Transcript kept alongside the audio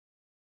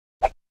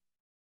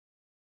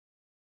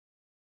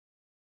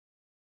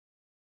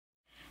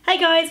Hey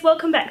guys,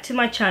 welcome back to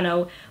my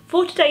channel.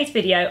 For today's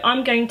video,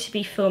 I'm going to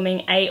be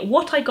filming a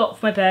what I got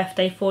for my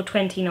birthday for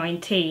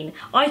 2019.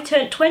 I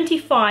turned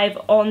 25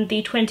 on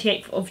the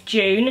 28th of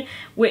June,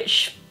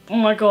 which, oh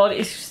my god,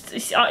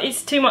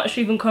 it's too much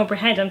to even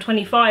comprehend. I'm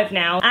 25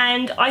 now,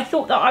 and I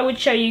thought that I would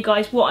show you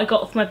guys what I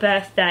got for my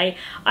birthday.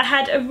 I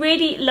had a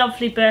really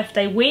lovely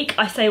birthday week.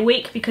 I say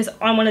week because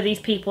I'm one of these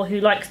people who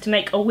likes to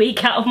make a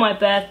week out of my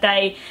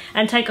birthday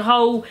and take a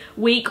whole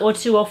week or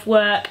two off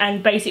work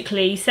and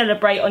basically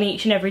celebrate on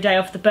each and every day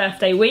of the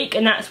birthday week,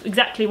 and that's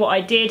exactly what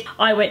I did.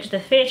 I went to the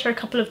theatre a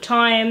couple of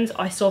times,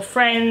 I saw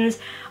friends,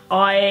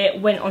 I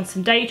went on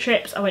some day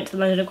trips, I went to the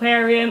London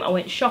Aquarium, I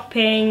went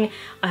shopping,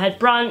 I had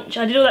brunch,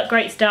 I did all that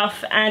great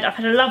stuff, and I've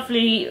had a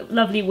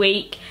lovely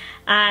week,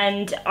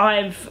 and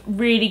I've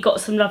really got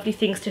some lovely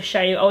things to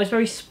show you. I was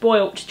very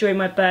spoilt during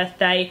my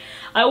birthday.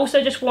 I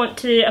also just want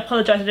to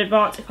apologise in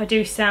advance if I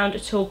do sound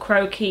at all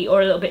croaky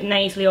or a little bit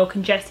nasally or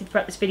congested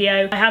throughout this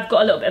video. I have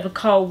got a little bit of a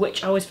cold,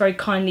 which I was very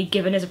kindly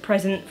given as a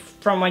present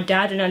from my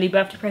dad, an early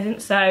birthday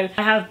present, so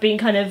I have been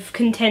kind of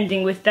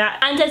contending with that.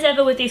 And as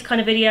ever with these kind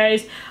of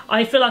videos,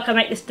 I feel like I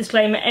make this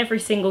disclaimer every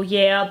single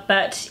year,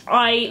 but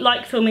I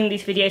like filming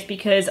these videos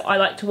because I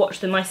like to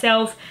watch them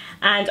myself,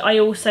 and I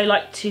also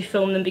like to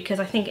film them because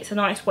I think it's a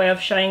nice way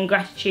of showing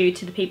gratitude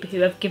to the people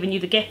who have given you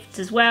the gifts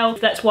as well.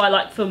 That's why I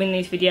like filming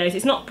these videos.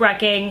 It's not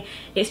bragging,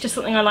 it's just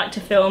something I like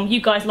to film. You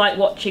guys like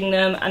watching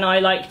them, and I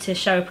like to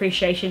show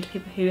appreciation to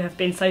people who have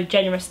been so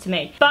generous to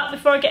me. But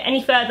before I get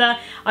any further,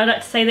 I'd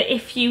like to say that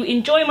if you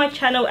enjoy my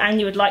channel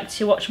and you would like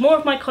to watch more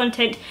of my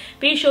content,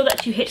 be sure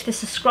that you hit the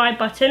subscribe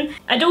button,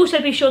 and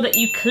also be sure that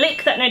you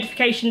click that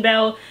notification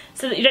bell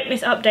so that you don't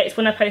miss updates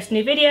when I post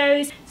new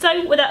videos.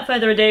 So without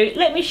further ado,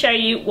 let me show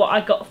you what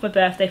I got for my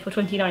birthday for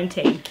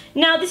 2019.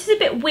 Now this is a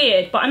bit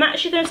weird, but I'm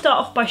actually going to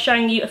start off by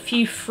showing you a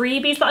few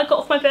freebies that I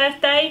got for my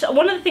birthday. So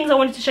one of the things I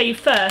wanted to show you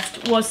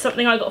first was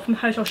something I got from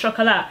Hotel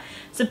Chocolat.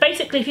 So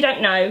basically, if you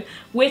don't know,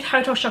 with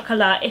Hotel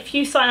Chocolat, if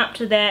you sign up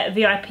to their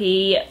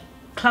VIP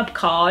club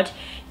card,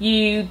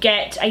 you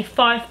get a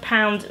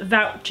 £5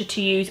 voucher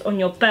to use on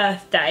your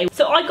birthday.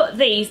 So I got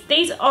these.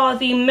 These are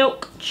the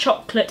milk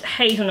chocolate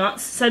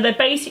hazelnuts. So they're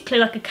basically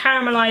like a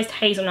caramelised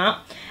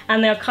hazelnut,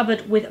 and they are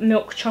covered with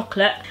milk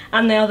chocolate,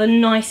 and they are the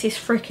nicest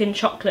freaking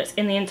chocolates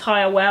in the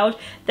entire world.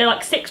 They're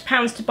like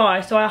 £6 to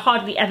buy, so I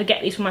hardly ever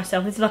get these for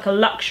myself. This is like a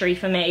luxury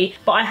for me,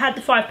 but I had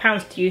the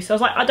 £5 to use, so I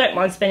was like, I don't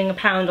mind spending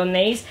 £1 on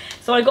these.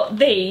 So I got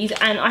these,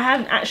 and I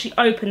haven't actually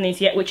opened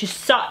these yet, which is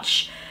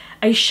such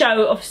a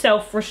show of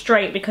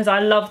self-restraint because I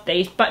love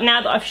these, but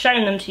now that I've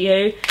shown them to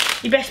you,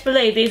 you best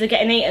believe these are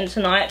getting eaten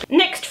tonight.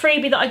 Next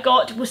freebie that I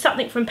got was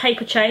something from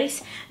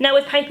Paperchase. Now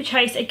with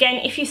Paperchase, again,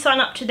 if you sign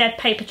up to their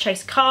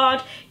Paperchase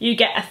card, you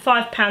get a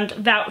 £5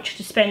 voucher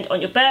to spend on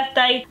your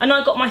birthday, and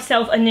I got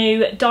myself a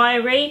new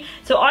diary.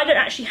 So I don't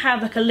actually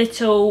have like a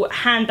little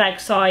handbag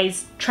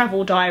size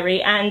travel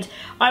diary, and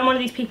I'm one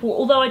of these people,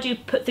 although I do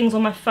put things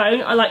on my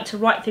phone, I like to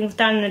write things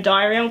down in a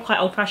diary. I'm quite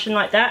old-fashioned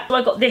like that. So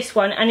I got this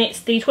one, and it's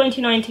the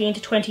 2019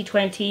 to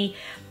 2020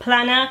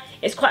 planner.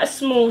 It's quite a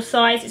small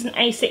size, it's an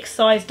A6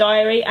 size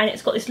diary, and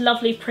it's got this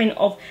lovely print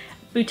of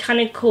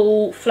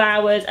botanical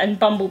flowers and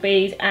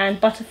bumblebees and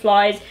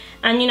butterflies,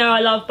 and you know I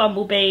love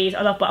bumblebees,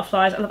 I love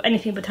butterflies, I love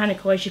anything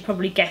botanical, as you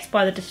probably guessed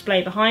by the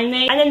display behind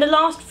me. And then the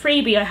last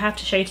freebie I have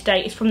to show you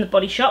today is from the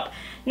Body Shop.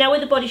 Now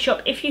with the Body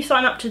Shop, if you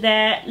sign up to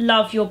their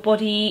Love Your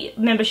Body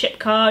membership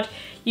card,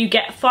 you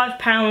get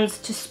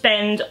 £5 to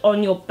spend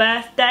on your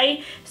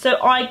birthday. So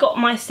I got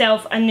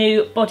myself a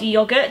new body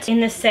yogurt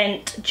in the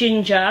scent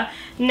ginger.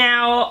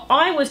 Now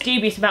I was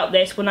dubious about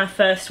this when I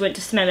first went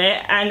to smell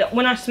it, and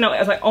when I smelled it I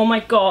was like, oh my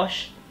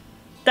gosh,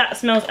 that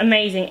smells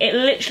amazing. It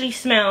literally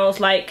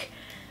smells like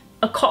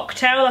a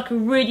cocktail, like a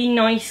really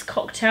nice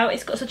cocktail.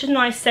 It's got such a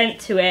nice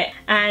scent to it,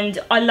 and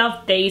I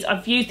love these.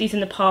 I've used these in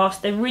the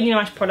past. They're really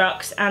nice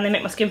products, and they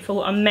make my skin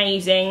feel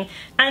amazing.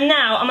 And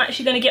now I'm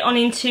actually going to get on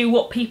into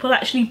what people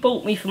actually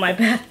bought me for my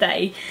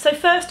birthday. So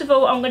first of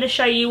all, I'm going to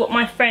show you what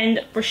my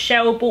friend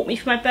Rochelle bought me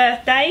for my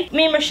birthday.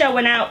 Me and Rochelle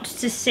went out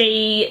to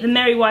see The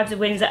Merry Wives of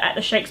Windsor at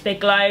the Shakespeare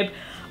Globe.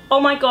 Oh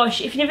my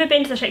gosh, if you've never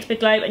been to the Shakespeare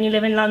Globe and you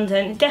live in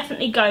London,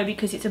 definitely go,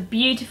 because it's a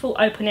beautiful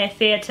open air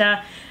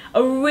theatre.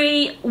 A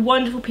really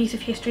wonderful piece of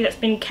history that's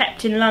been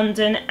kept in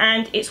London,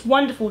 and it's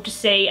wonderful to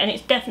see, and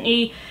it's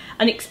definitely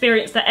an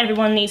experience that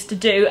everyone needs to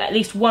do at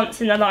least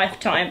once in a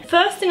lifetime.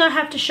 First thing I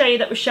have to show you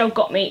that Rochelle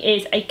got me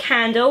is a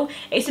candle.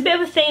 It's a bit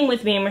of a theme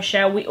with me and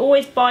Rochelle. We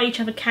always buy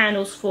each other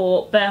candles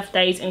for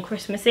birthdays and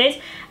Christmases,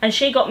 and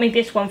she got me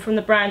this one from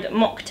the brand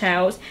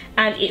Mocktails,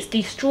 and it's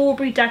the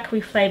strawberry daiquiri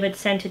flavoured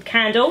scented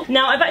candle.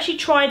 Now I've actually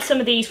tried some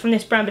of these from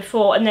this brand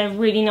before, and they're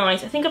really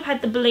nice. I think I've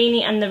had the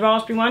Bellini and the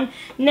raspberry one,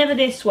 never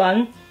this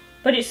one.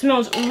 But it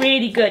smells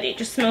really good. It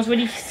just smells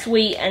really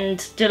sweet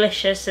and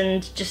delicious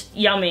and just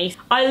yummy.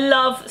 I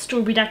love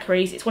strawberry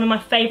daiquiris. It's one of my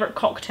favourite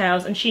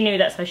cocktails, and she knew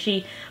that, so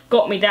she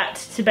got me that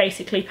to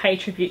basically pay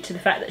tribute to the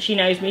fact that she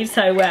knows me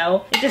so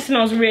well. It just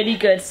smells really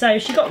good, so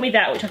she got me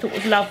that, which I thought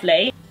was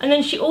lovely. And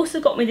then she also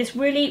got me this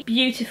really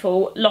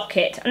beautiful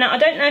locket. Now I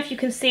don't know if you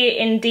can see it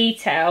in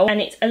detail,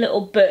 and it's a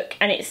little book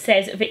and it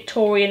says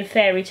Victorian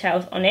fairy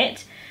tales on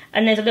it,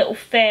 and there's a little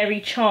fairy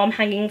charm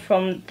hanging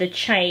from the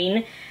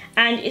chain,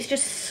 and it's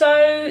just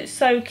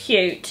so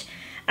cute.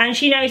 And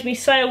she knows me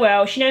so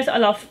well. She knows that I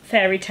love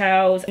fairy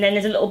tales. And then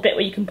there's a little bit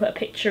where you can put a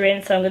picture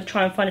in, so I'm going to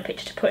try and find a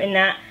picture to put in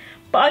that.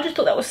 But I just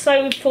thought that was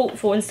so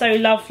thoughtful and so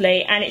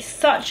lovely, and it's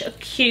such a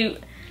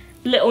cute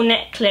little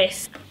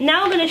necklace.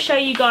 Now I'm going to show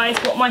you guys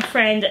what my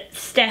friend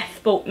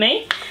Steph bought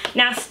me.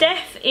 Now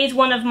Steph is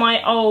one of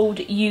my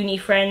old uni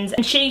friends,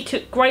 and she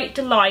took great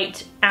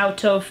delight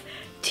out of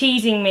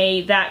teasing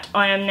me that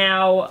I am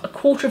now a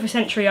quarter of a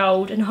century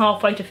old and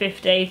halfway to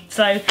 50.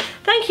 So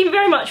thank you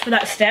very much for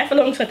that, Steph,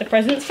 alongside the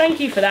presents. Thank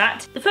you for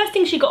that. The first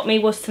thing she got me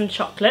was some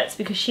chocolates,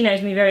 because she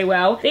knows me very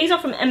well. These are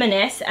from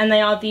M&S, and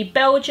they are the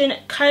Belgian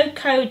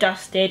cocoa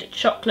dusted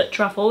chocolate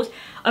truffles.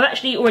 I've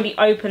actually already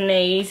opened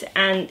these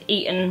and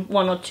eaten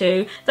one or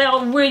two. They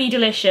are really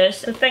delicious,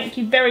 so thank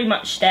you very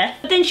much,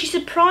 Steph. But then she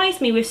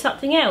surprised me with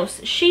something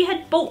else. She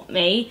had bought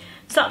me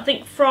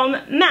something from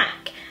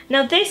MAC.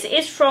 Now this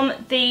is from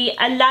the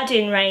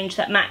Aladdin range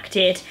that MAC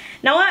did.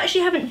 Now I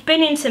actually haven't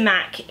been into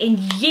MAC in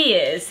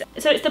years.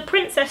 So it's the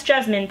Princess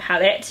Jasmine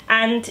palette,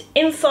 and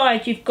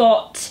inside you've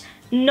got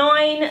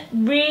 9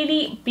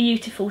 really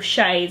beautiful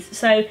shades.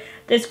 So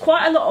there's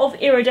quite a lot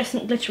of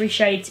iridescent glittery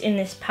shades in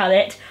this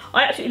palette.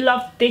 I absolutely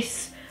love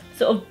this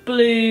sort of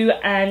blue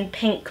and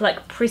pink,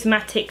 like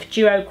prismatic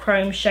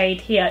duochrome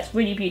shade here. It's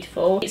really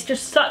beautiful. It's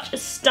just such a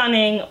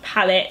stunning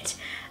palette,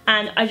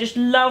 and I just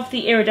love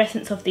the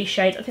iridescence of these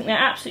shades. I think they're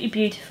absolutely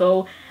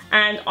beautiful,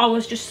 and I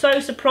was just so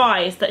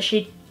surprised that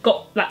she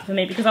got that for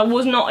me, because I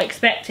was not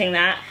expecting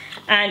that.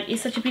 And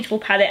it's such a beautiful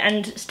palette,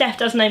 and Steph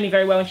does know me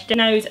very well, and she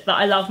knows that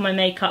I love my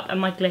makeup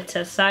and my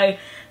glitter, so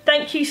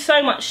thank you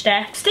so much,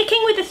 Steph.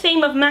 Sticking with the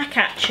theme of MAC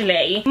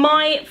actually,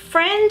 my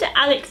friend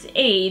Alex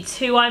Eads,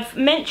 who I've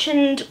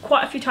mentioned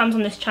quite a few times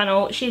on this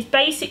channel, she's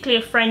basically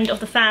a friend of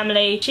the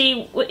family.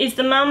 She is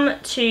the mum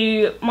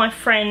to my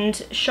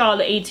friend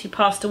Charlotte Eads, who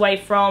passed away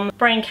from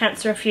brain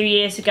cancer a few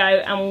years ago,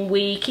 and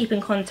we keep in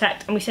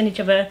contact and we send each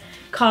other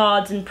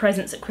cards and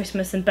presents at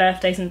Christmas and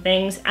birthdays and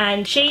things.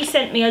 And she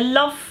sent me a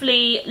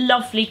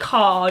lovely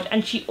card,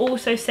 and she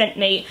also sent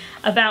me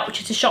a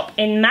voucher to shop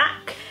in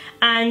MAC.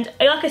 And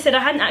like I said, I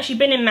hadn't actually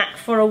been in MAC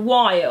for a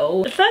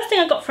while. The first thing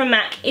I got from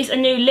MAC is a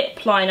new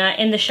lip liner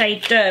in the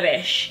shade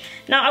Dervish.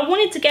 Now I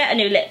wanted to get a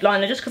new lip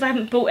liner just because I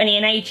haven't bought any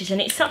in ages,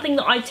 and it's something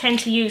that I tend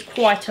to use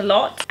quite a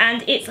lot.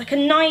 And it's like a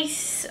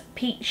nice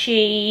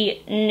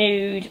peachy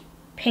nude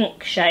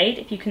pink shade,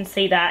 if you can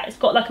see that. It's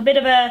got like a bit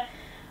of a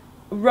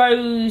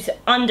rose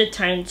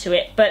undertone to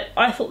it, but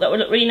I thought that would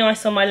look really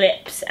nice on my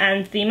lips,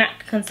 and the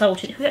MAC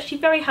consultant, who's actually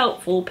very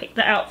helpful, picked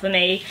that out for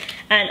me,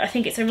 and I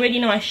think it's a really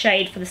nice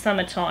shade for the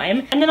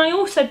summertime. And then I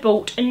also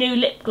bought a new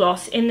lip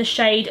gloss in the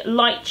shade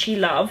Lychee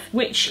Love,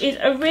 which is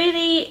a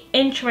really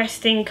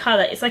interesting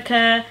colour. It's like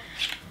a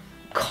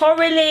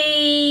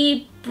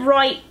corally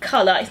bright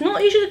colour. It's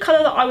not usually the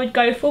colour that I would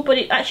go for, but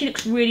it actually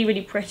looks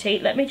really pretty.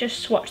 Let me just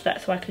swatch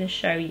that so I can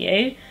show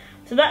you.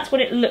 So that's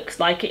what it looks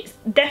like. It's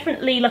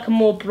definitely like a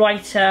more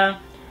brighter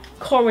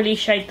corally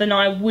shade than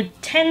I would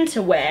tend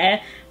to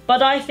wear,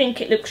 but I think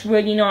it looks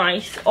really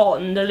nice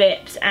on the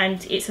lips,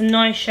 and it's a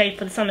nice shade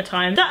for the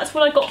summertime. That's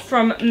what I got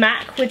from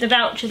MAC with the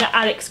voucher that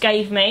Alex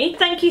gave me.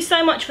 Thank you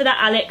so much for that,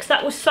 Alex.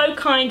 That was so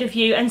kind of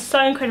you and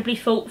so incredibly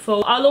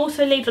thoughtful. I'll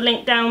also leave the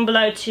link down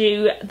below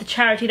to the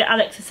charity that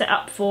Alex has set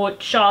up for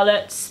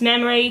Charlotte's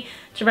memory,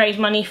 to raise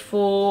money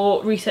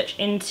for research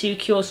into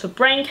cures for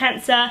brain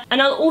cancer.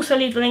 And I'll also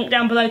leave the link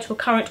down below to a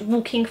current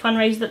walking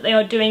fundraiser that they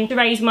are doing to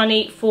raise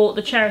money for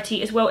the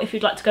charity as well, if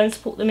you'd like to go and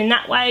support them in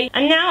that way.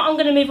 And now I'm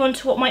going to move on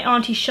to what my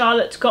Auntie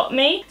Charlotte got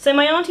me. So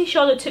my Auntie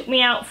Charlotte took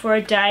me out for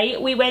a day.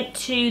 We went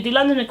to the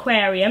London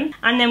Aquarium,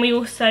 and then we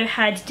also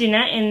had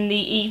dinner in the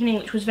evening,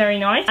 which was very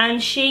nice.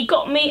 And she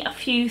got me a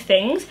few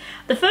things.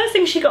 The first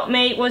thing she got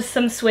me was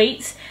some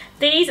sweets.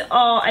 These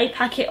are a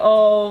packet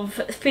of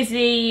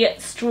fizzy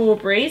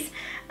strawberries,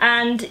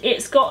 and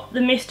it's got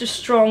the Mr.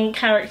 Strong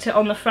character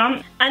on the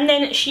front. And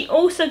then she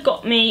also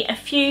got me a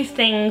few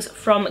things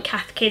from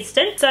Cath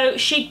Kidston. So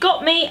she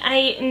got me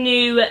a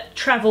new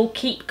travel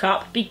keep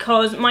cup,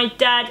 because my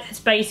dad has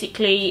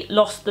basically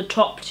lost the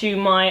top to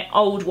my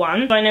old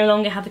one. So I no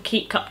longer have a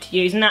keep cup to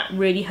use, and that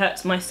really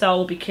hurts my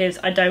soul, because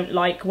I don't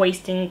like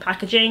wasting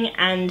packaging,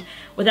 and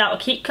without a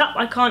keep cup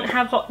I can't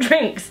have hot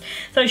drinks.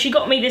 So she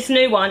got me this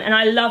new one, and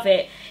I love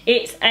it.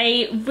 It's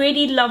a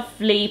really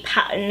lovely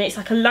pattern. It's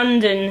like a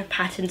London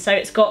pattern, so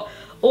it's got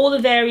all the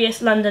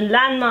various London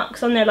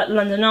landmarks on there, like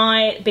London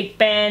Eye, Big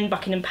Ben,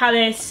 Buckingham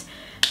Palace,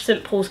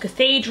 St Paul's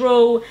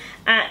Cathedral,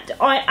 and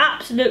I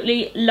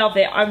absolutely love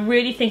it. I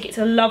really think it's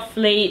a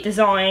lovely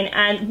design,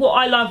 and what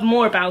I love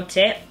more about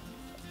it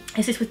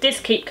is this, with this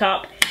keep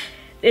cup,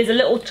 there's a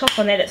little top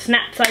on there that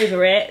snaps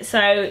over it,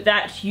 so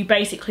that you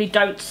basically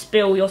don't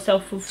spill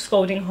yourself with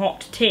scalding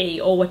hot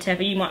tea or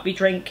whatever you might be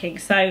drinking.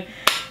 So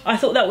I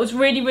thought that was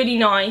really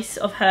nice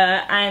of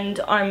her, and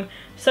I'm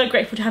So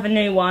grateful to have a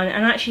new one,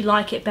 and I actually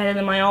like it better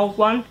than my old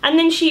one. And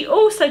then she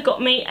also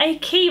got me a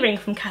keyring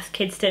from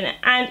Kidston,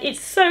 and it's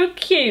so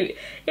cute.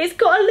 It's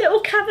got a little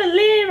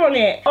Cavalier on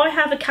it. I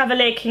have a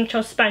Cavalier King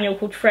Charles Spaniel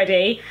called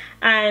Freddie,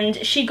 and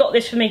she got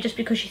this for me just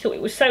because she thought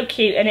it was so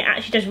cute, and it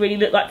actually does really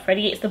look like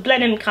Freddie. It's the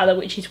Blenheim colour,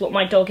 which is what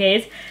my dog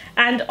is,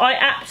 and I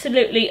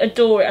absolutely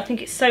adore it. I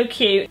think it's so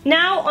cute.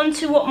 Now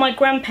onto what my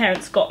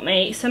grandparents got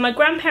me. So my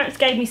grandparents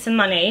gave me some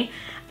money,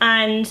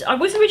 and I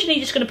was originally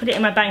just going to put it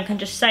in my bank and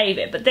just save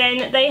it, but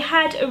then they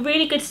had a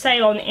really good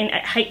sale on in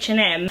at H&M,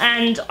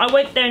 and I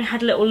went there and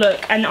had a little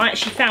look, and I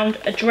actually found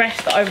a dress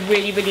that I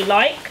really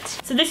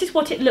liked. So this is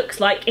what it looks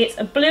like. It's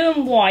a blue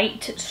and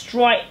white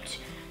striped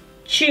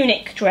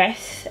tunic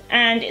dress,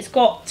 and it's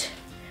got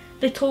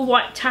little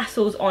white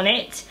tassels on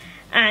it,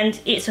 and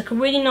it's like a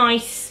really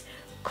nice,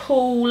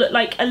 cool,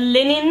 like a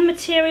linen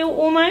material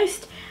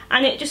almost,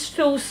 and it just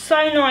feels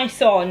so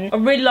nice on. I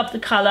really love the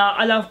colour.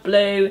 I love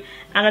blue,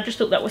 and I just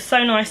thought that was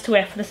so nice to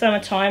wear for the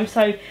summertime,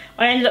 so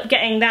I ended up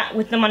getting that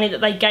with the money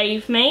that they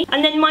gave me.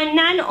 And then my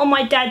nan on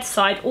my dad's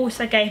side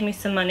also gave me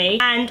some money,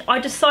 and I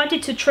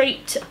decided to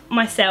treat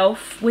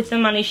myself with the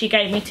money she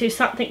gave me to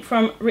something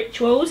from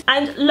Rituals,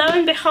 and lo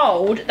and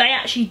behold, they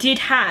actually did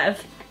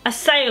have a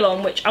sale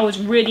on, which I was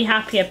really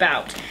happy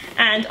about,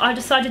 and I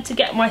decided to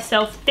get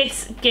myself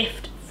this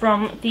gift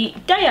from the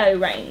Deo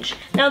range.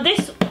 Now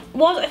this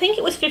was, I think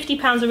it was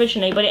 £50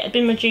 originally, but it had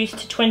been reduced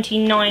to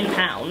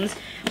 £29,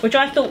 which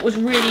I thought was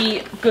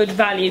really good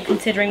value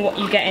considering what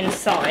you get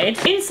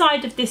inside.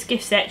 Inside of this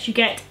gift set you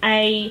get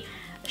a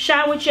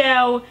shower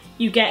gel,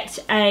 you get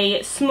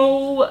a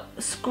small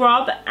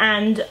scrub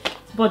and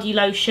body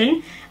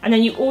lotion, and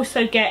then you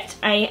also get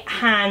a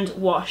hand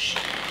wash.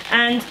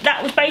 And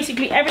that was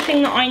basically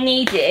everything that I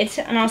needed,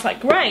 and I was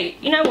like,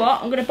 great, you know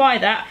what, I'm gonna buy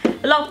that.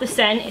 I love the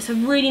scent. It's a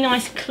really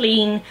nice,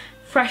 clean,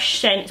 fresh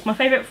scent. It's my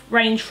favourite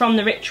range from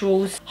the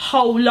Rituals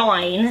whole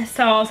line,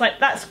 so I was like,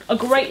 that's a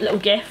great little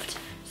gift,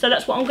 so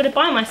that's what I'm gonna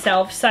buy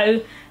myself.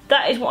 So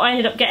that is what I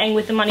ended up getting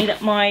with the money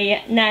that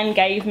my nan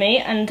gave me,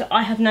 and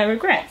I have no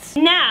regrets.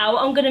 Now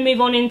I'm gonna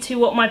move on into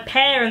what my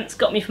parents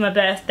got me for my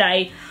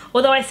birthday.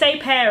 Although I say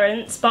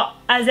parents, but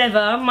as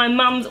ever, my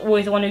mum's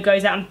always the one who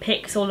goes out and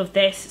picks all of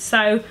this.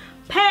 So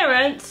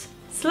parents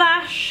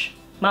slash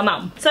my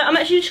mum. So I'm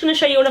actually just going to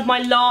show you one of my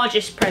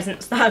largest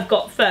presents that I've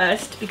got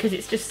first, because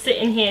it's just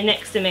sitting here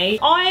next to me.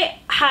 I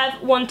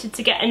have wanted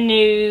to get a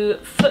new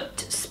foot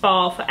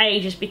spa for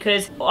ages,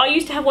 because I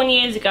used to have one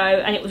years ago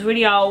and it was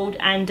really old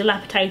and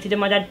dilapidated, and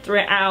my dad threw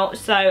it out,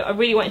 so I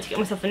really wanted to get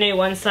myself a new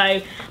one.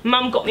 So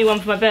mum got me one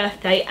for my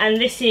birthday, and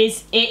this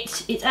is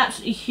it. It's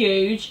absolutely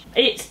huge.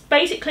 It's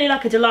basically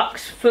like a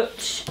deluxe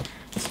foot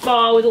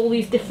spa with all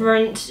these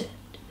different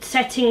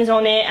settings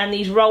on it, and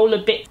these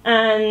roller bits,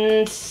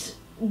 and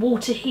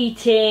water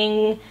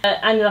heating,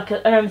 and like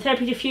a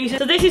aromatherapy diffuser.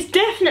 So this is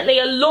definitely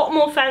a lot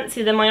more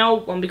fancy than my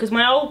old one, because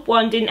my old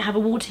one didn't have a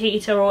water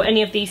heater or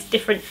any of these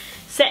different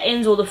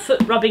settings or the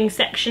foot rubbing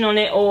section on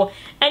it or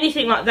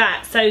anything like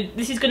that. So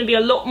this is going to be a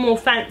lot more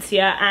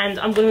fancier, and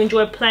I'm going to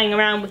enjoy playing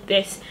around with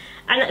this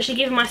and actually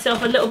giving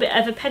myself a little bit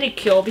of a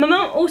pedicure. My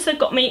mum also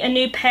got me a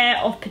new pair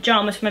of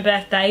pyjamas for my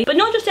birthday, but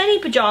not just any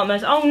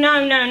pyjamas. Oh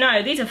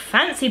no, these are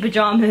fancy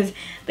pyjamas.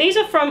 These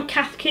are from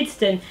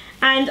Kidston,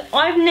 and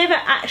I've never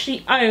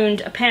actually owned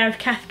a pair of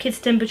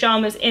Kidston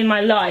pyjamas in my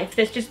life.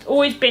 There's just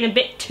always been a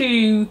bit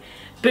too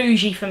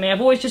bougie for me.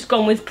 I've always just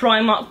gone with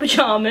Primark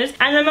pyjamas,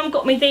 and my mum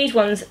got me these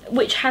ones,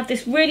 which have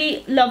this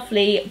really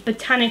lovely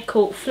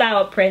botanical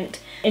flower print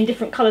in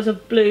different colours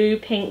of blue,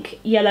 pink,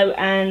 yellow,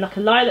 and like a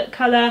lilac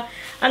colour,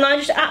 and I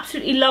just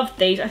absolutely love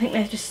these. I think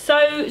they're just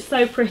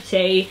so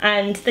pretty,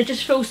 and they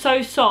just feel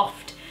so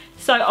soft.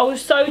 So I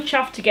was so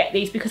chuffed to get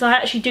these, because I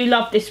actually do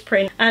love this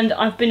print and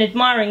I've been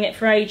admiring it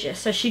for ages.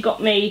 So she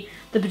got me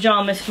the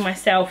pyjamas for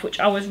myself,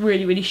 which I was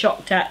really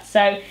shocked at.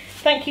 So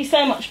thank you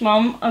so much,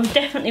 Mum. I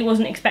definitely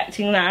wasn't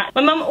expecting that.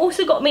 My mum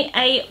also got me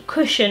a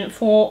cushion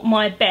for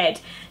my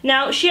bed.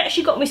 Now, she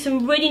actually got me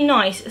some really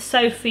nice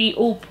Sophie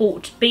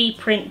Allport bee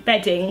print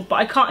bedding, but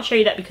I can't show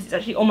you that because it's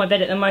actually on my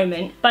bed at the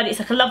moment. But it's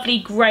like a lovely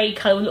grey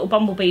colour with little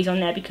bumblebees on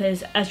there,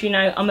 because as you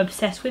know, I'm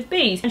obsessed with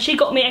bees. And she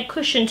got me a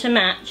cushion to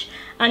match,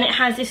 and it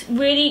has this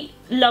really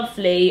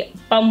lovely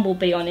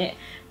bumblebee on it.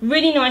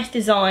 Really nice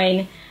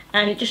design,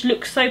 and it just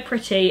looks so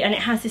pretty, and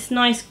it has this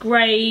nice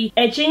grey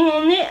edging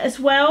on it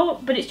as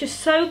well, but it's just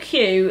so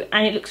cute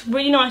and it looks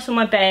really nice on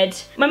my bed.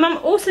 My mum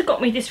also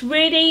got me this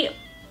really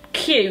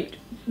cute,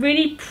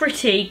 really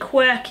pretty,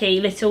 quirky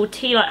little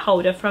tea light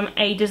holder from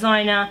a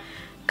designer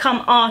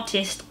come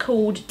artist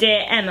called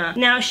Dear Emma.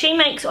 Now, she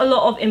makes a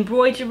lot of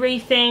embroidery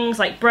things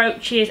like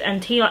brooches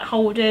and tea light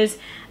holders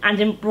and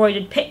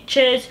embroidered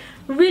pictures.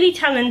 Really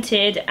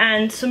talented,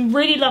 and some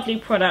really lovely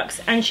products,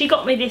 and she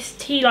got me this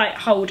tea light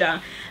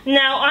holder.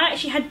 Now, I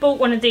actually had bought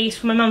one of these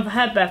for my mum for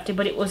her birthday,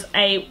 but it was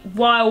a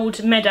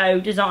wild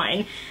meadow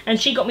design, and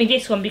she got me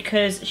this one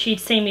because she'd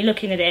seen me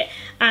looking at it,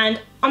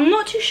 and I'm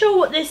not too sure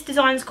what this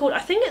design's called. I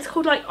think it's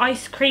called like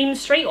Ice Cream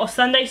Street or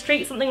Sunday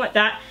Street, something like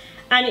that,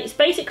 and it's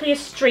basically a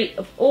street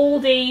of all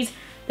these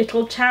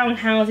little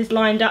townhouses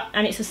lined up,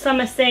 and it's a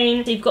summer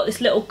scene. So you've got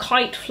this little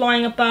kite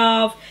flying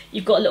above,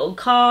 you've got little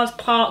cars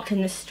parked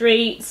in the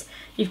streets,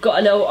 you've got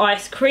a little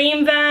ice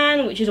cream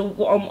van, which is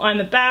what I'm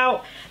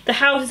about. The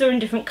houses are in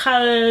different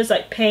colours,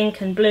 like pink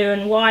and blue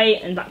and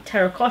white and like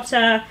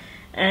terracotta,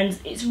 and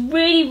it's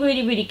really,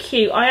 really, really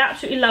cute. I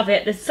absolutely love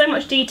it. There's so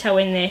much detail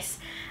in this,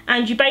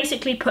 and you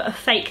basically put a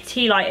fake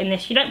tea light in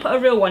this. You don't put a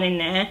real one in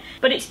there,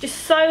 but it's just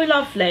so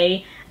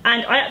lovely,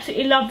 and I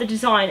absolutely love the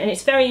design, and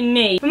it's very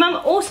me. My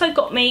mum also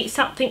got me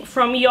something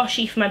from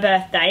Yoshi for my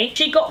birthday.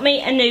 She got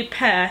me a new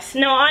purse.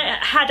 Now, I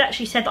had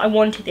actually said that I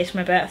wanted this for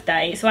my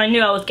birthday, so I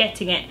knew I was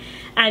getting it,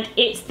 and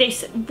it's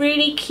this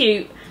really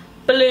cute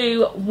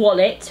blue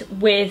wallet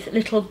with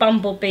little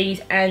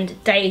bumblebees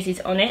and daisies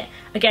on it.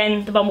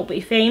 Again, the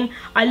bumblebee theme.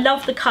 I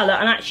love the colour,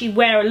 and I actually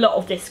wear a lot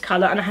of this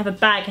colour, and I have a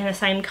bag in the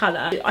same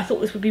colour. I thought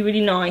this would be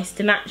really nice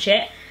to match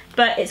it,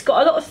 but it's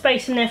got a lot of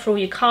space in there for all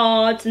your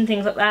cards and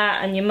things like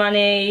that, and your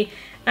money,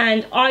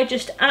 and I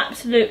just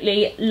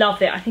absolutely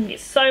love it. I think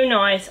it's so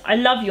nice. I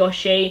love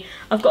Yoshi.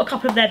 I've got a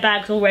couple of their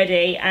bags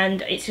already,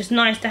 and it's just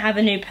nice to have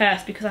a new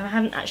purse because I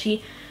haven't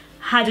actually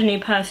had a new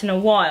purse in a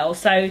while,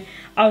 so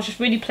I was just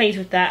really pleased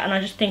with that, and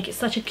I just think it's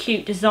such a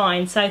cute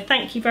design, so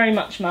thank you very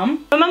much,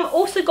 Mum. My mum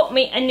also got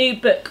me a new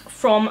book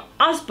from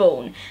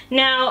Usborne.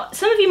 Now,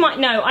 some of you might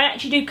know I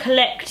actually do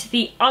collect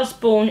the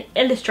Usborne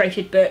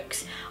illustrated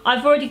books.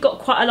 I've already got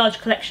quite a large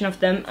collection of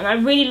them, and I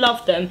really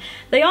love them.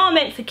 They are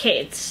meant for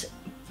kids,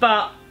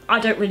 but I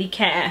don't really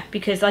care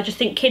because I just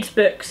think kids'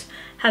 books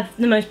have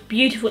the most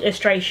beautiful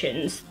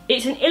illustrations.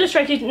 It's an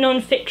illustrated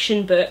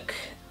non-fiction book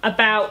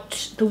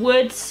about the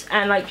woods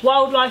and like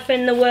wildlife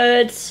in the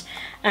woods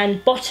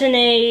and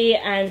botany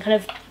and kind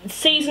of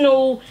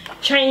seasonal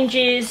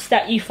changes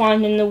that you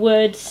find in the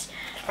woods,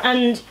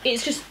 and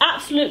it's just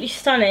absolutely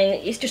stunning.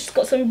 It's just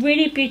got some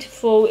really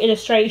beautiful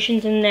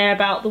illustrations in there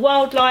about the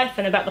wildlife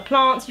and about the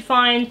plants you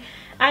find,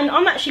 and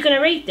I'm actually going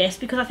to read this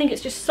because I think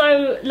it's just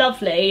so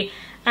lovely,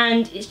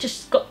 and it's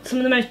just got some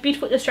of the most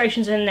beautiful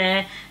illustrations in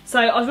there. So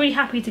I was really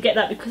happy to get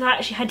that because I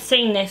actually had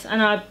seen this and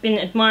I've been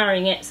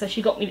admiring it, so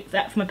she got me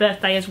that for my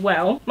birthday as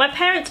well. My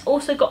parents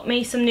also got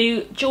me some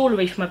new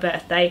jewellery for my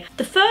birthday.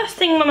 The first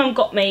thing my mum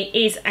got me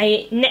is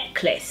a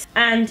necklace,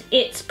 and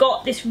it's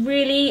got this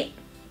really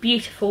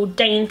beautiful,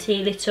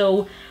 dainty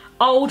little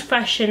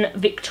old-fashioned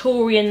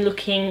Victorian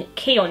looking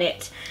key on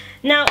it.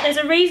 Now, there's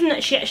a reason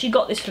that she actually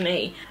got this for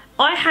me.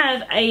 I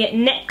have a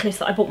necklace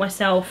that I bought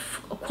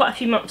myself quite a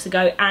few months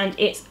ago, and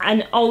it's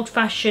an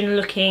old-fashioned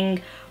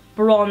looking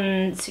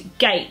bronze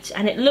gate,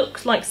 and it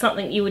looks like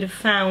something you would have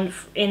found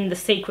in the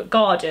secret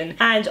garden,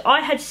 and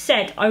I had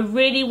said I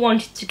really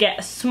wanted to get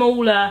a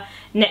smaller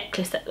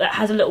necklace that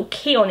has a little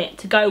key on it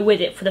to go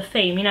with it for the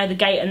theme, you know, the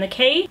gate and the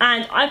key,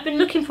 and I've been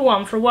looking for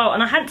one for a while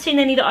and I hadn't seen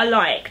any that I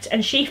liked,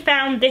 and she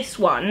found this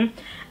one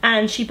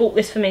and she bought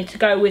this for me to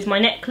go with my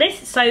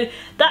necklace. So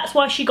that's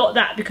why she got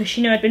that, because she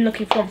knew I'd been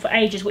looking for one for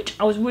ages, which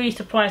I was really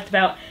surprised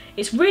about.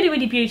 It's really,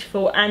 really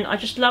beautiful, and I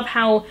just love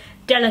how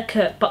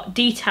delicate but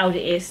detailed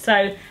it is,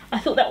 so I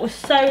thought that was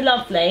so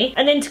lovely.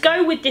 And then to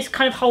go with this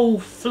kind of whole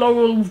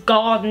floral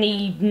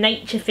gardeny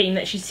nature theme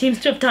that she seems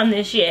to have done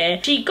this year,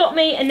 she got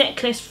me a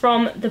necklace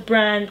from the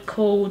brand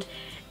called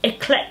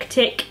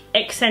Eclectic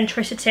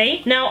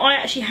Eccentricity. Now, I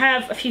actually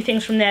have a few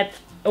things from there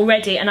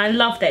already, and I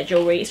love their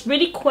jewellery. It's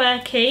really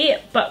quirky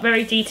but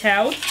very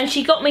detailed, and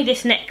she got me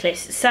this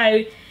necklace.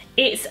 So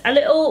it's a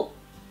little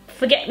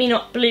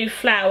forget-me-not blue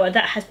flower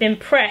that has been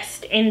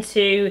pressed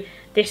into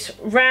this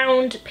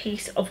round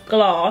piece of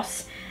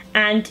glass,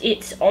 and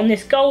it's on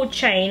this gold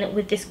chain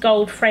with this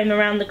gold frame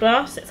around the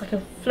glass. It's like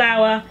a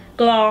flower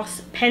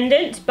glass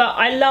pendant, but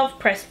I love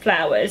pressed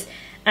flowers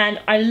and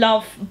I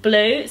love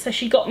blue, so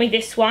she got me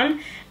this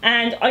one,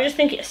 and I just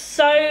think it's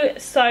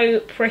so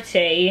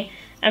pretty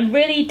and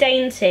really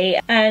dainty,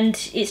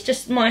 and it's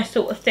just my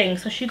sort of thing,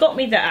 so she got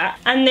me that.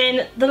 And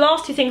then the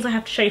last two things I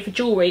have to show you for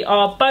jewellery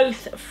are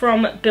both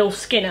from Bill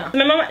Skinner.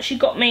 My mum actually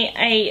got me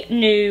a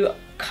new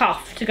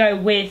cuff to go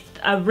with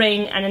a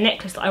ring and a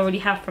necklace that I already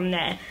have from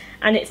there,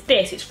 and it's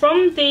this. It's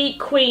from the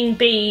Queen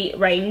Bee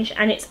range,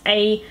 and it's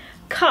a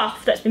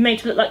cuff that's been made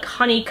to look like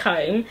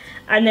honeycomb,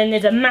 and then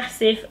there's a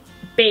massive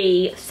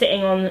bee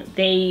sitting on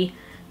the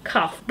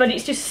cuff, but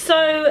it's just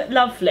so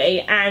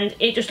lovely and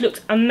it just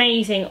looks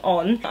amazing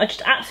on. I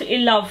just absolutely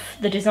love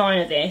the design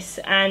of this,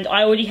 and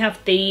I already have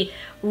the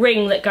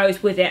ring that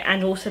goes with it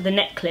and also the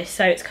necklace,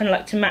 so it's kind of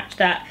like to match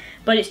that,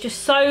 but it's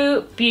just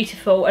so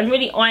beautiful and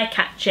really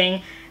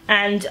eye-catching.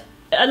 And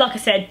like I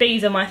said,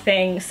 bees are my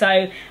thing,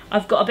 so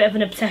I've got a bit of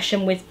an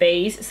obsession with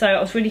bees, so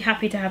I was really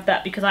happy to have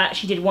that because I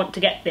actually did want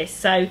to get this,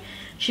 so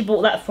she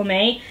bought that for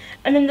me.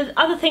 And then the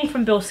other thing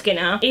from Bill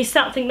Skinner is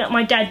something that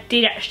my dad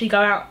did actually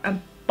go out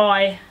and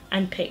buy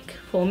and pick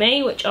for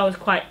me, which I was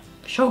quite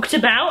shocked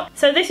about.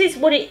 So this is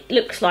what it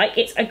looks like.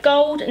 It's a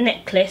gold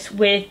necklace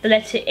with the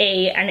letter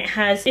E, and it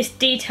has this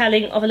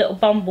detailing of a little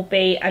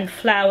bumblebee and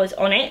flowers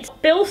on it.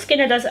 Bill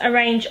Skinner does a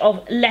range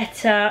of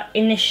letter,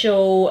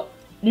 initial,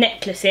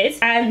 necklaces,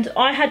 and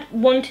I had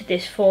wanted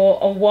this for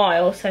a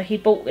while, so he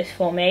bought this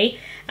for me,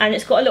 and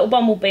it's got a little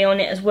bumblebee on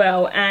it as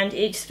well, and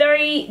it's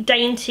very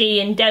dainty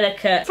and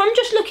delicate. From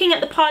just looking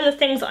at the pile of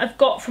things that I've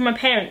got from my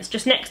parents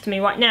just next to me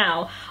right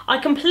now, I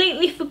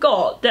completely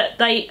forgot that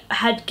they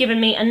had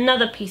given me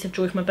another piece of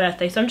jewelry for my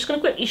birthday, so I'm just going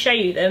to quickly show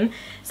you them.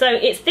 So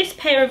it's this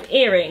pair of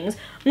earrings.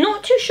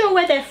 Not too sure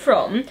where they're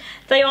from.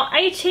 They are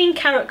 18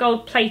 karat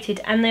gold plated,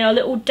 and they are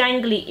little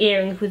dangly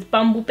earrings with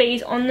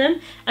bumblebees on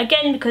them.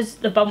 Again, because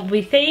the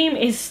bumblebee theme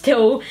is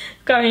still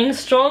going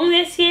strong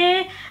this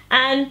year,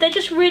 and they're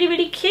just really,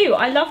 really cute.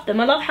 I love them.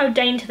 I love how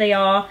dainty they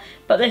are,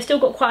 but they've still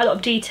got quite a lot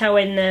of detail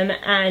in them,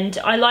 and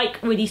I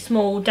like really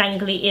small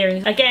dangly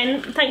earrings.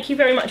 Again, thank you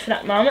very much for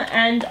that, Mum,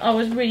 and I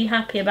was really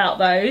happy about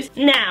those.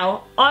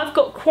 Now, I've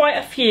got quite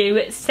a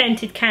few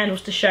scented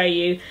candles to show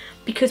you,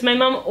 because my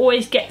mum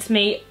always gets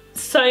me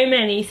so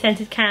many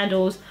scented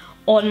candles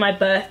on my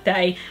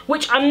birthday,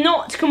 which I'm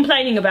not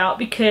complaining about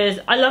because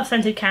I love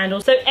scented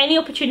candles, so any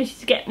opportunity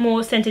to get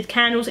more scented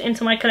candles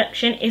into my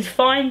collection is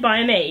fine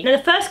by me. Now,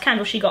 the first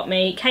candle she got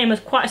me came as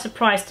quite a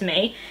surprise to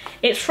me.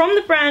 It's from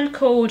the brand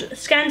called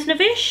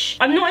Scandinavish.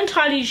 I'm not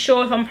entirely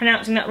sure if I'm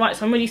pronouncing that right,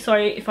 so I'm really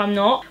sorry if I'm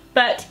not,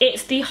 but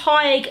it's the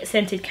Haig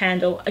scented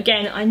candle.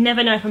 Again, I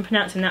never know if I'm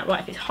pronouncing that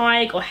right, if it's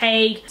Haig or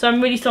Haig, so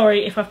I'm really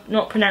sorry if I've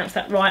not pronounced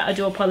that right, I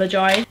do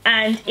apologise.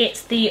 And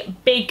it's the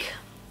big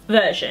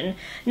version.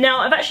 Now,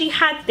 I've actually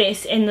had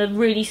this in the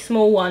really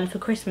small one for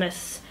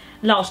Christmas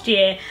last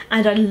year,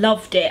 and I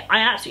loved it. I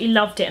absolutely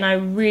loved it, and I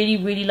really,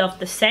 really loved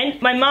the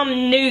scent. My mum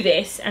knew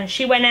this, and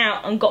she went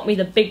out and got me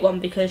the big one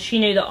because she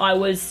knew that I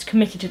was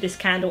committed to this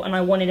candle and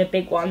I wanted a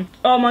big one.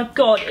 Oh my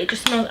god, it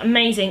just smells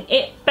amazing.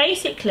 It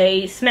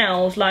basically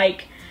smells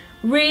like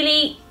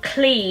really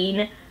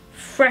clean,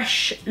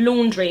 fresh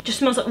laundry. It just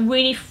smells like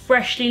really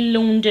freshly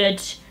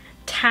laundered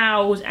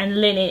towels and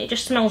linen. It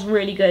just smells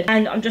really good,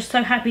 and I'm just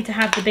so happy to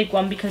have the big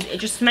one because it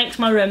just makes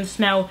my room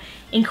smell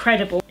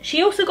incredible.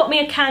 She also got me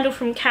a candle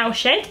from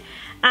Cowshed,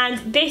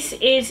 and this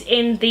is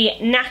in the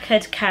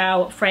Knackered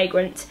Cow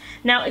fragrance.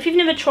 Now, if you've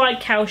never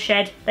tried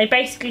Cowshed, they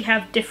basically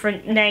have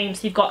different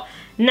names. You've got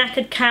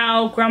Knackered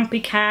Cow, Grumpy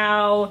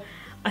Cow,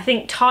 I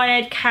think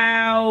Tired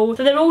Cow,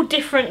 so they're all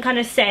different kind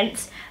of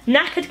scents.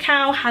 Knackered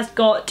Cow has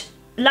got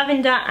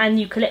lavender and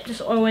eucalyptus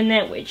oil in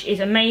there, which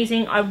is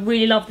amazing. I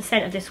really love the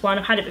scent of this one.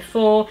 I've had it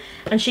before,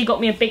 and she got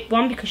me a big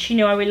one because she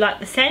knew I really liked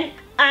the scent.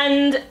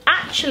 And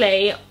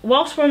actually,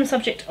 whilst we're on the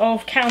subject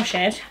of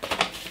Cowshed,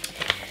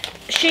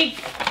 she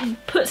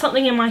put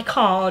something in my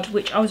card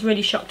which I was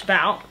really shocked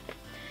about,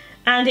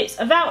 and it's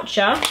a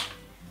voucher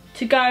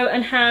to go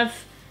and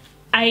have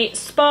a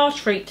spa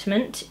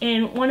treatment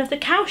in one of the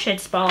Cowshed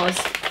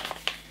spas.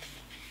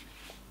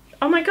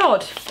 Oh my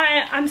god,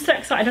 I'm so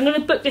excited. I'm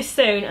going to book this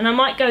soon, and I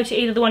might go to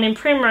either the one in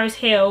Primrose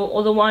Hill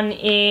or the one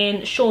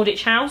in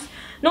Shoreditch House.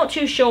 Not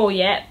too sure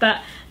yet,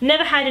 but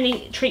never had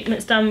any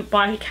treatments done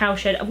by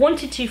Cowshed. I've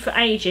wanted to for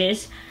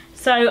ages,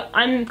 so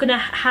I'm going to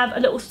have a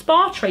little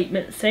spa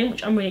treatment soon,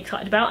 which I'm really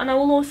excited about, and I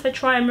will also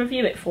try and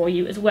review it for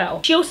you as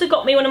well. She also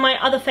got me one of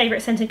my other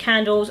favourite scented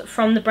candles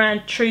from the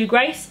brand True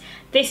Grace.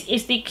 This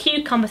is the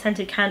cucumber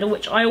scented candle,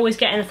 which I always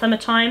get in the summer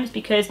times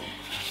because,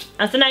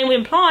 as the name would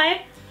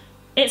imply,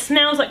 it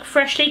smells like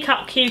freshly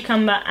cut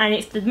cucumber, and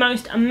it's the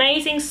most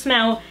amazing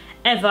smell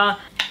ever.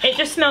 It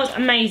just smells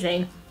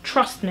amazing,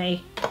 trust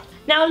me.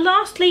 Now,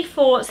 lastly,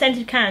 for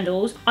scented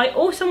candles, I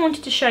also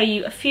wanted to show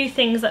you a few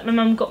things that my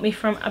mum got me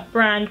from a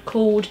brand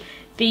called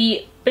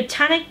the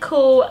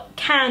Botanical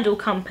Candle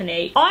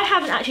Company. I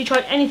haven't actually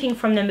tried anything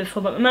from them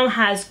before, but my mum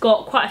has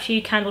got quite a few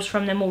candles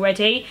from them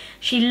already.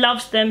 She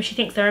loves them, she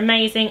thinks they're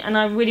amazing, and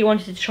I really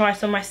wanted to try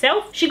some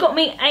myself. She got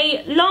me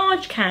a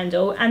large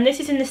candle, and this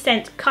is in the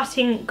scent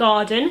Cutting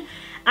Garden,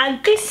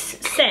 and this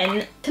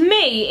scent, to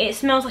me, it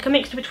smells like a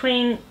mixture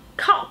between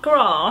cut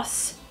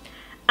grass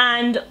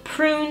and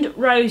pruned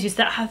roses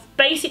that have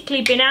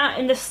basically been out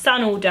in the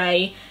sun all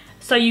day,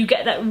 so you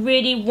get that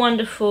really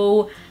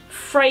wonderful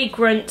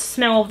fragrant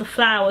smell of the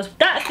flowers.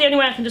 That's the only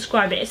way I can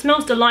describe it. It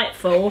smells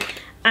delightful,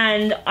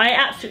 and I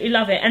absolutely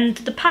love it, and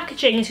the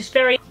packaging is just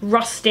very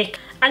rustic.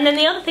 And then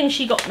the other thing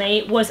she got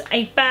me was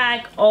a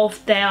bag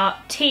of their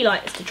tea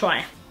lights to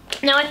try.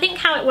 Now, I think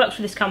how it works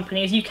with this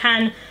company is you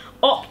can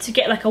opt to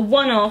get like a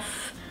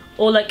one-off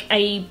or like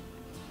a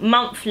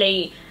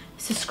monthly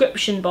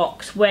subscription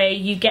box where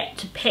you get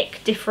to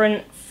pick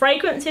different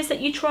fragrances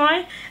that you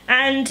try,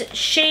 and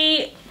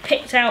she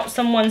picked out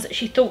some ones that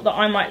she thought that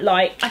I might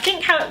like. I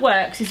think how it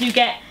works is you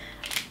get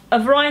a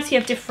variety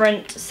of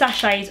different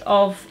sachets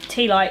of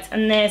tea lights,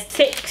 and there's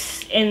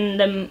 6 in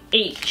them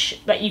each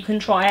that you can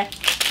try.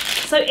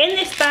 So in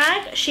this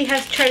bag she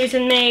has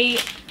chosen me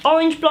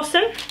Orange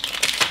Blossom,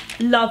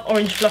 love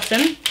Orange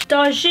Blossom,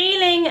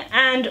 Darjeeling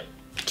and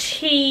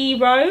Tea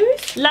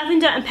Rose,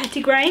 Lavender and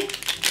Petitgrain,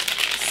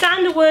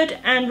 Sandalwood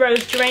and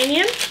Rose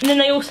Geranium, and then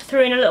they also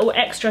threw in a little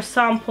extra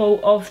sample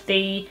of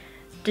the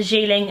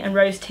Darjeeling and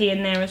Rose Tea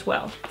in there as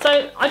well.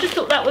 So I just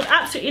thought that was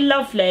absolutely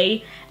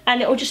lovely,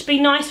 and it will just be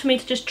nice for me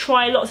to just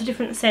try lots of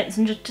different scents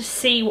and just to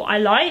see what I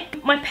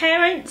like. My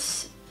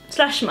parents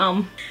slash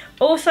mum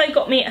Also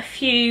got me a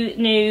few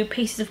new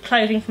pieces of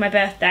clothing for my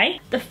birthday.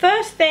 The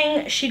first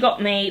thing she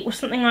got me was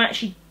something I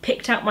actually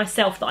picked out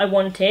myself that I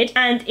wanted,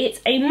 and it's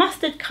a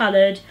mustard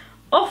coloured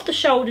off the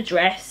shoulder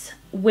dress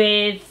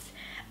with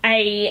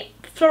a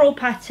floral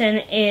pattern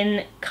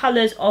in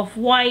colours of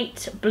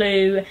white,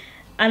 blue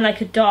and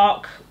like a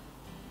dark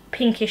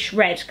pinkish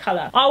red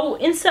colour. I'll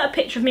insert a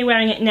picture of me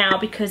wearing it now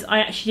because I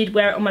actually did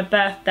wear it on my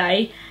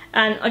birthday,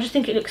 and I just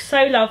think it looks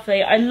so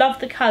lovely. I love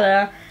the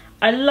colour,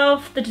 I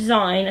love the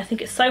design, I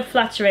think it's so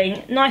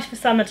flattering, nice for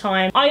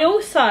summertime. I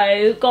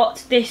also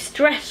got this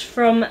dress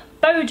from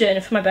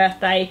Boden for my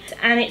birthday,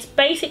 and it's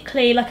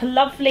basically like a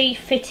lovely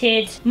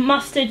fitted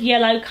mustard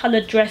yellow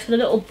coloured dress with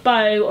a little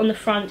bow on the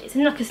front. It's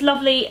in like this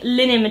lovely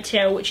linen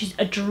material, which is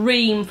a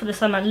dream for the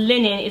summer.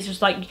 Linen is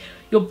just like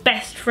your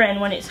best friend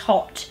when it's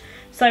hot.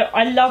 So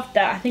I love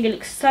that. I think it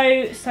looks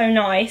so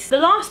nice. The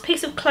last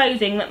piece of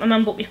clothing that my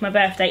mum bought me for my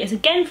birthday is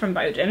again from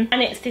Boden,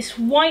 and it's this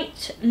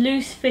white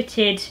loose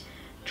fitted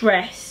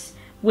dress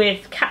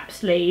with cap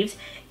sleeves.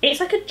 It's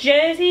like a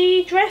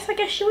jersey dress, I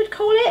guess you would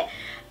call it,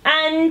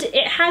 and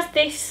it has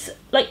this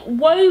like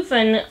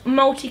woven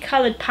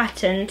multicoloured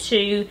pattern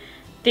to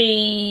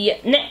the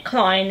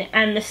neckline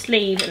and the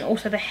sleeves and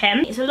also the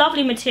hem. It's a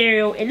lovely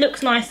material, it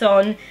looks nice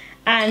on,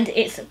 and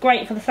it's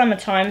great for the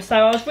summertime, so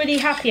I was really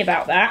happy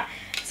about that.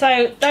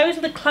 So those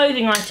are the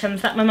clothing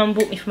items that my mum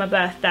bought me for my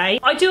birthday.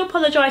 I do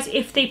apologise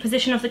if the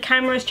position of the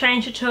camera has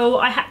changed at all.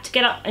 I had to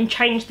get up and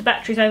change the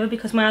batteries over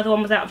because my other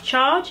one was out of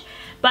charge.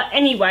 But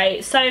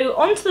anyway, so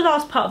on to the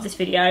last part of this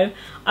video.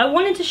 I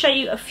wanted to show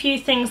you a few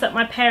things that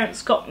my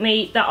parents got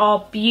me that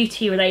are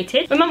beauty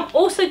related. My mum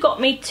also got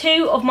me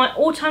two of my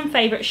all-time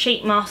favourite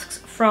sheet masks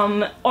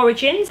from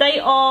Origins. They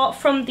are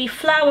from the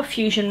Flower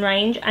Fusion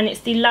range, and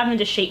it's the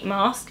lavender sheet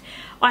mask.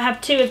 I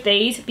have two of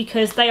these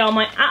because they are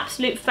my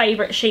absolute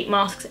favourite sheet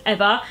masks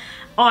ever.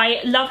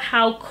 I love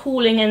how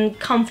cooling and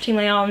comforting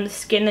they are on the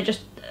skin. They're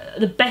just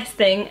the best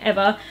thing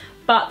ever.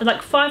 But they're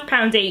like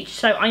 £5 each,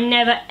 so I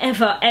never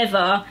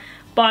ever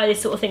buy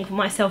this sort of thing for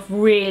myself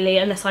really,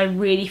 unless I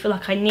really feel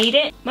like I need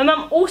it. My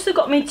mum also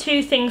got me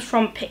two things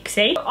from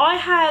Pixie. I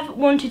have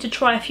wanted to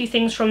try a few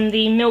things from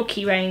the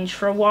Milky range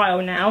for a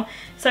while now,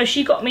 so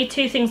she got me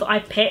two things that I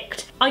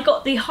picked. I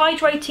got the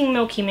Hydrating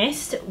Milky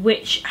Mist,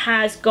 which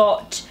has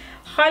got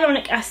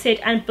hyaluronic acid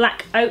and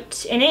black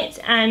oats in it,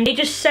 and it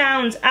just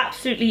sounds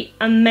absolutely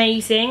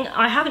amazing.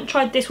 I haven't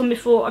tried this one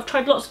before. I've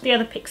tried lots of the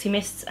other Pixie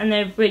mists and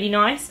they're really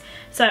nice,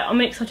 so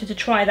I'm excited to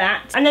try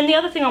that. And then the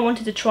other thing I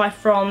wanted to try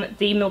from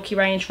the Milky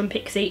range from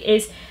Pixie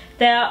is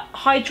their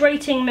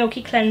Hydrating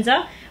Milky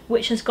Cleanser,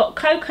 which has got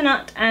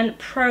coconut and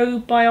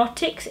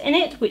probiotics in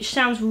it, which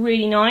sounds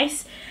really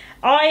nice.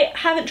 I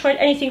haven't tried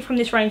anything from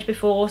this range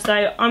before,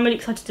 so I'm really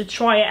excited to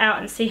try it out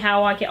and see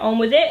how I get on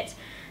with it.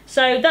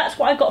 So that's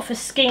what I got for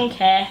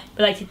skincare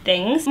related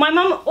things. My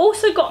mum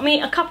also got me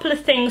a couple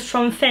of things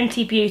from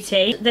Fenty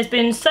Beauty. There's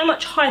been so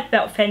much hype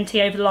about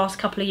Fenty over the last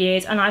couple of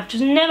years, and I've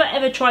just never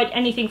ever tried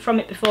anything from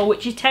it before,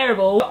 which is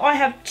terrible. But I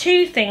have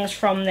two things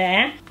from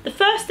there. The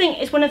first thing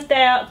is one of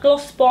their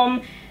Gloss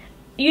Bomb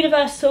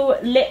Universal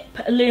Lip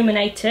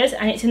Illuminators,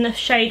 and it's in the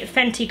shade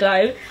Fenty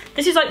Glow.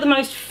 This is like the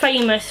most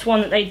famous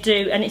one that they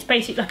do, and it's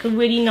basically like a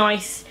really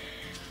nice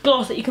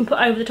gloss that you can put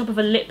over the top of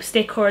a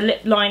lipstick or a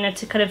lip liner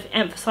to kind of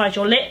emphasise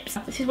your lips.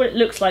 This is what it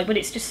looks like, but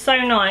it's just so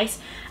nice.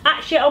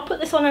 Actually, I'll put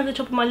this on over the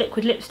top of my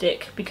liquid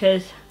lipstick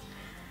because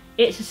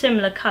it's a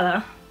similar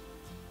colour.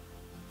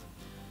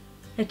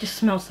 It just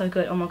smells so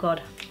good, oh my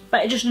god.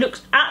 But it just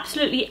looks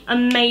absolutely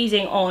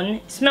amazing on.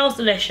 It smells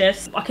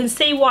delicious. I can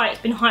see why it's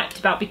been hyped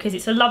about because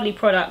it's a lovely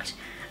product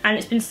and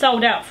it's been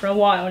sold out for a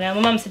while now. My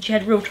mum said she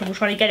had real trouble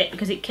trying to get it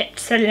because it kept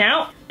selling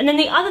out. And then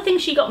the other thing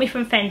she got me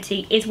from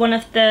Fenty is one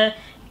of the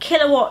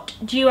Kilowatt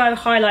Duo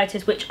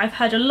highlighters, which I've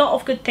heard a lot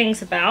of good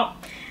things about,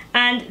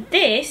 and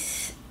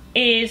this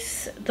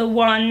is the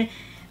one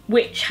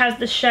which has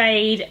the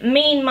shade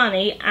Mean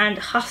Money and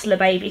Hustler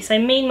Baby. So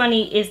Mean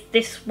Money is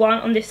this one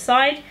on this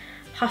side,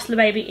 Hustler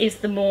Baby is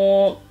the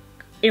more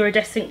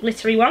iridescent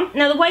glittery one.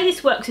 Now the way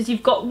this works is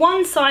you've got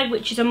one side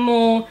which is a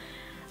more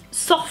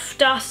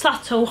softer,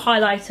 subtle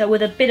highlighter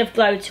with a bit of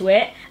glow to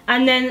it,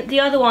 and then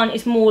the other one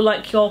is more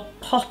like your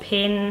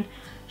pop-in,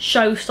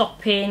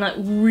 show-stopping, like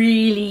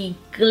really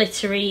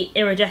glittery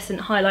iridescent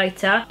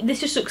highlighter.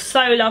 This just looks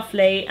so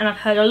lovely, and I've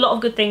heard a lot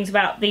of good things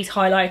about these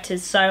highlighters,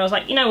 so I was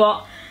like, you know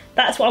what,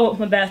 that's what I want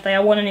for my birthday.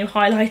 I want a new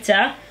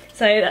highlighter.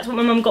 So that's what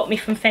my mum got me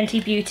from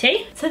Fenty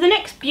Beauty. So the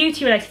next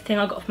beauty related thing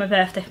I got for my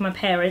birthday for my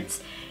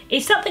parents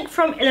is something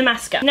from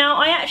Illamasqua. Now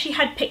I actually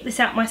had picked this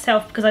out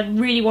myself because I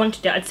really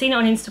wanted it. I'd seen it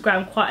on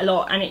Instagram quite a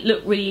lot and it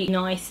looked really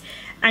nice.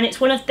 And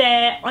it's one of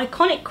their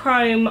iconic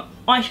chrome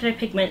eyeshadow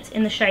pigments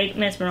in the shade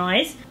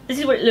Mesmerize. This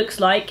is what it looks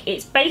like.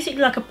 It's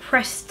basically like a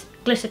pressed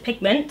glitter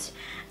pigment,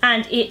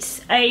 and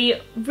it's a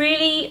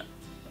really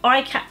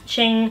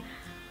eye-catching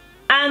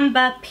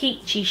amber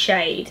peachy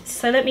shade.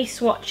 So let me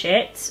swatch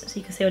it so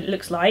you can see what it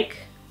looks like.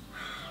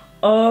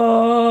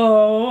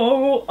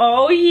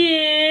 Oh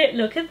yeah,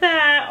 look at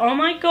that. Oh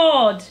my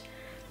god.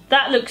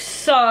 That looks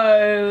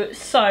so,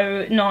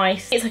 so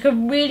nice. It's like a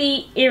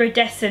really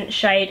iridescent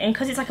shade, and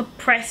because it's like a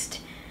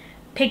pressed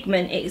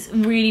pigment, it's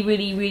really,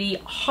 really,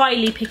 really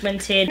highly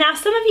pigmented. Now,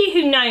 some of you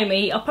who know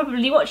me are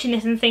probably watching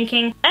this and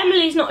thinking,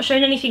 Emily's not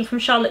shown anything from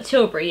Charlotte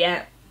Tilbury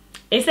yet.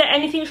 Is there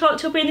anything Charlotte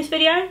Tilbury in this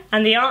video?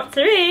 And the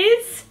answer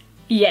is,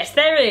 yes,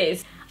 there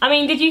is. I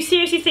mean, did you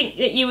seriously think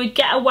that you would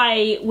get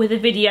away with a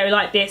video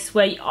like this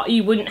where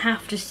you wouldn't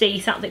have to see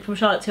something from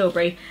Charlotte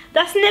Tilbury?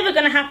 That's never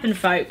going to happen,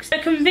 folks. So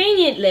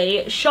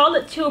conveniently,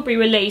 Charlotte Tilbury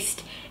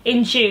released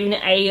in June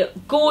a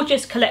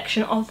gorgeous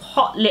collection of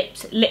Hot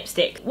Lips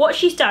lipstick. What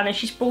she's done is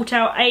she's brought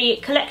out a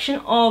collection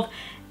of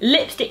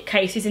lipstick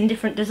cases in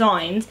different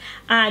designs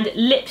and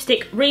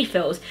lipstick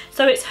refills.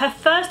 So it's her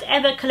first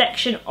ever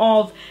collection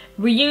of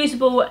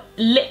reusable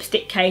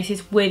lipstick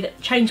cases with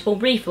changeable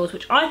refills,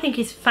 which I think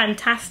is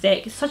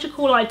fantastic. It's such a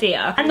cool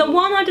idea. And the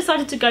one I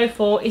decided to go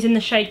for is in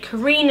the shade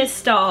Karina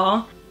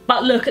Star,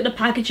 but look at the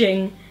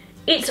packaging.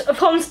 It's a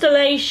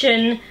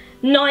constellation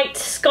night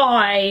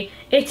sky.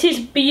 It is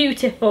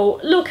beautiful.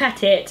 Look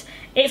at it.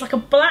 It's like a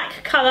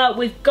black colour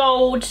with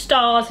gold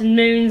stars and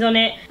moons on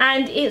it,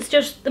 and it's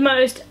just the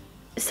most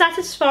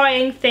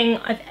satisfying thing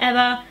I've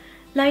ever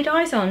laid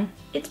eyes on.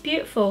 It's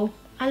beautiful.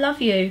 I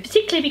love you,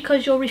 particularly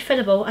because you're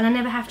refillable and I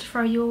never have to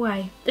throw you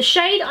away. The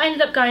shade I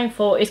ended up going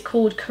for is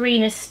called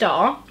Karina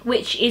Star,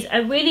 which is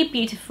a really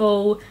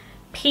beautiful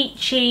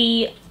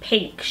peachy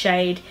pink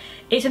shade.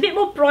 It's a bit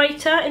more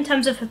brighter in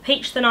terms of a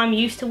peach than I'm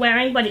used to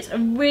wearing, but it's a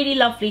really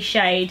lovely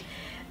shade.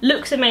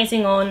 Looks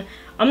amazing on.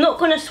 I'm not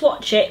going to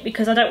swatch it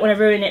because I don't want to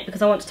ruin it,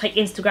 because I want to take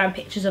Instagram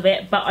pictures of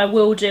it, but I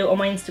will do on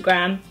my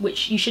Instagram,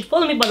 which you should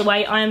follow me, by the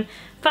way. I am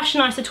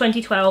Fashioneyesta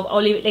 2012.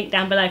 I'll leave it linked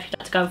down below if you'd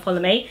like to go and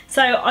follow me.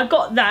 So I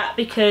got that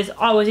because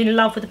I was in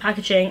love with the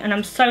packaging, and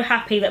I'm so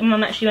happy that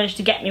Mum actually managed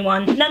to get me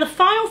one. Now, the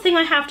final thing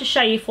I have to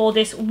show you for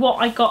this what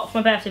I got for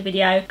my birthday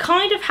video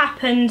kind of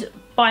happened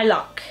by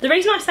luck. The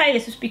reason I say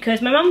this is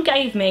because my mum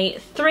gave me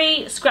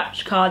 3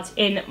 scratch cards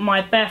in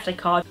my birthday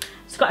card.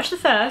 Scratch the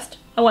first,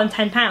 I won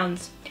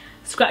 £10.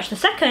 Scratch the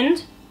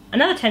second,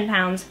 another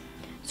 £10.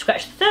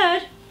 Scratch the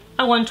third,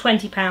 I won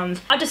 £20.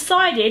 I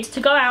decided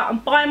to go out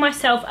and buy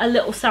myself a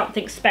little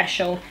something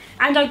special,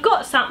 and I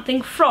got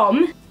something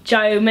from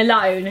Jo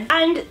Malone.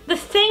 And the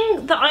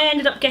thing that I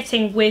ended up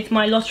getting with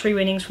my lottery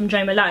winnings from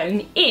Jo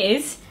Malone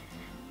is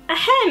a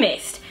hair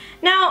mist.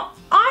 Now,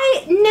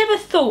 I never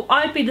thought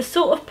I'd be the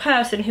sort of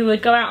person who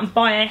would go out and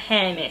buy a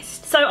hair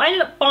mist. So I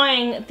ended up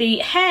buying the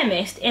hair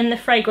mist in the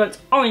fragrance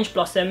Orange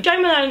Blossom. Jo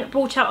Malone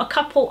brought out a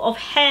couple of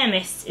hair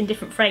mists in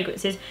different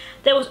fragrances.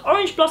 There was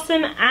Orange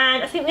Blossom,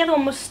 and I think the other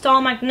one was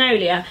Star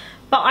Magnolia.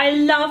 But I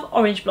love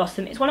Orange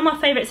Blossom. It's one of my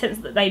favourite scents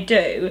that they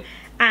do.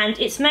 And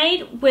it's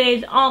made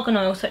with argan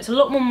oil, so it's a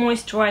lot more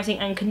moisturising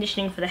and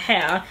conditioning for the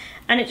hair.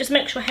 And it just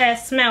makes your hair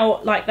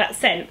smell like that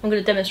scent. I'm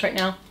going to demonstrate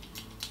now.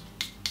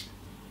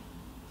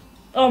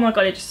 Oh my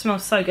god, it just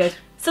smells so good.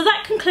 So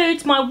that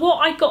concludes my what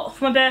I got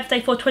for my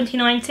birthday for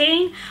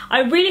 2019.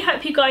 I really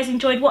hope you guys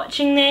enjoyed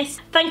watching this.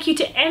 Thank you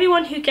to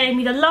everyone who gave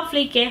me the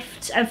lovely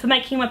gifts and for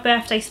making my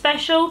birthday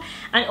special.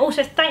 And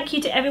also thank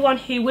you to everyone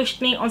who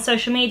wished me on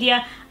social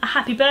media a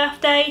happy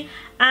birthday.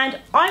 And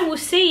I will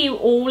see you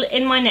all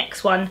in my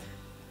next one.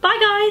 Bye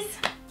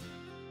guys!